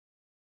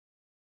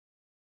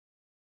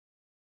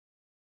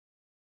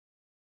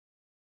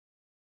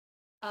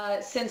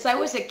Since I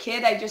was a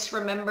kid, I just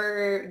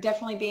remember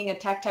definitely being a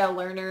tactile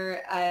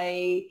learner.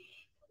 I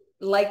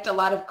liked a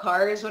lot of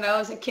cars when I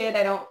was a kid.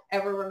 I don't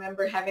ever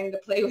remember having to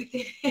play with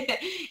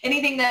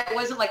anything that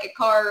wasn't like a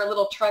car or a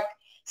little truck.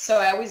 So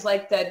I always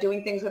liked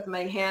doing things with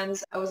my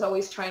hands. I was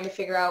always trying to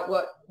figure out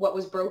what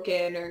was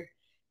broken or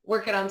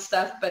working on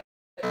stuff. But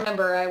I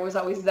remember I was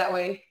always that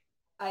way.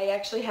 I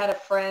actually had a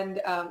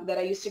friend that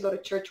I used to go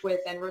to church with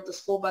and rode the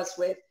school bus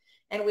with,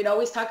 and we'd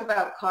always talk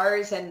about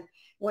cars. And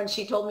when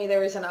she told me there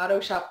was an auto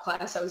shop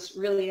class, I was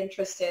really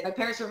interested. My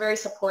parents were very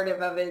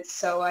supportive of it,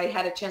 so I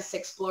had a chance to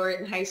explore it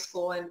in high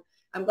school, and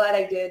I'm glad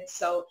I did.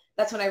 So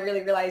that's when I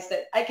really realized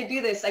that I could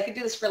do this. I could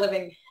do this for a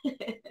living.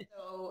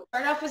 So I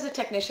started off as a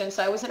technician,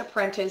 so I was an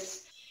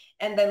apprentice.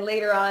 And then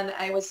later on,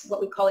 I was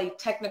what we call a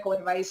technical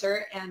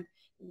advisor. And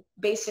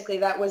basically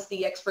that was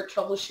the expert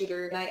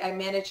troubleshooter. And I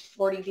managed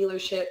 40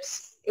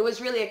 dealerships. It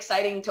was really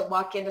exciting to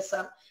walk into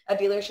a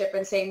dealership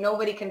and say,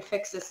 nobody can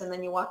fix this. And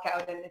then you walk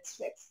out and it's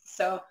fixed.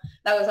 So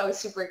that was always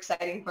super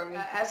exciting for me.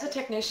 As a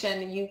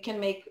technician, you can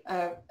make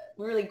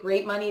really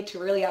great money to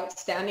really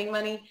outstanding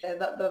money.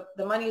 The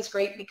money is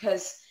great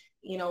because,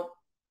 you know,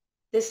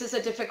 this is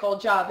a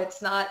difficult job.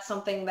 It's not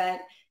something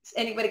that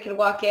anybody can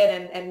walk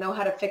in and know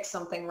how to fix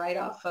something right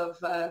off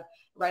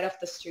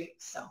the street.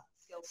 So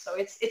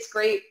it's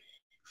great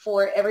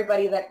for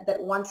everybody that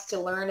wants to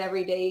learn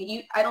every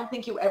day. I don't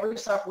think you ever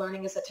stop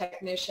learning as a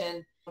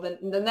technician.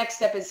 The next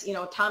step is, you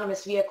know,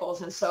 autonomous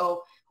vehicles. And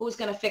so who's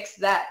going to fix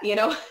that? You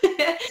know,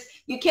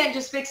 you can't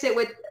just fix it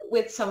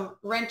with some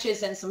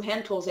wrenches and some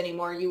hand tools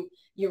anymore. You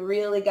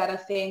really got to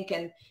think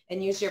and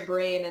use your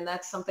brain. And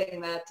that's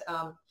something that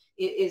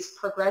is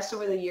progressed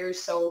over the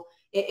years. So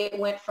it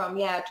went from,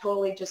 yeah,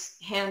 totally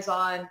just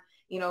hands-on,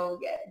 you know,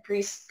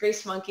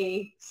 grease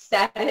monkey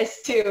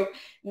status to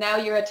now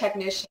you're a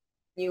technician.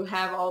 You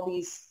have all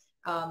these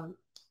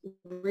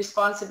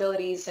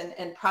responsibilities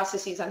and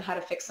processes on how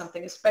to fix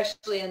something,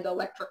 especially in the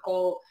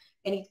electrical,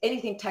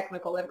 anything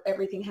technical.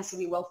 Everything has to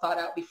be well thought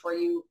out before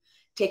you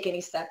take any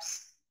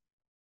steps.